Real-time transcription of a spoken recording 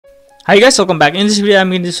Hi guys, welcome back. In this video I'm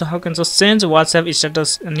going to show how you can just change WhatsApp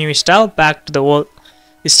status new style back to the old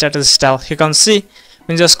status style. You can see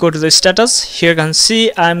when you just go to the status, here you can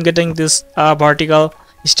see I'm getting this vertical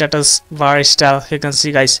status bar style. You can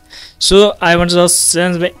see guys, so I want to just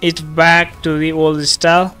change it back to the old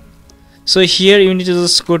style. So here you need to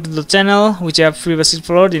just go to the channel which I have previously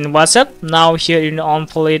followed in WhatsApp. Now here you need to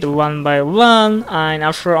unfollow it one by one, and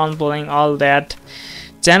after unfollowing all that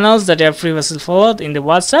channels that you have previously followed in the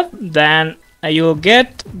WhatsApp, then you will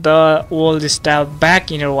get the old style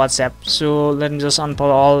back in your WhatsApp. So let me just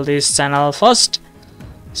unfollow all this channel first.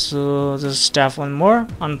 So just tap one more,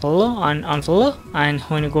 unfollow and unfollow, and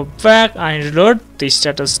when you go back and reload the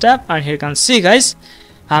status tab, and here you can see guys,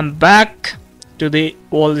 I'm back to the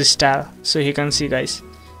old style. So you can see guys,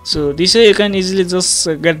 so this way you can easily just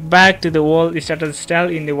get back to the old status style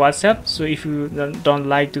in the WhatsApp. So if you don't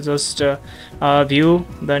like to just view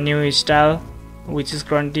the new style which is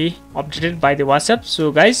currently updated by the WhatsApp,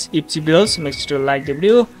 so guys, if you builds, make sure to like the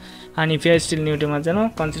video, and if you are still new to my channel,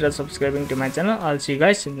 consider subscribing to my channel. I'll see you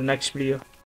guys in the next video.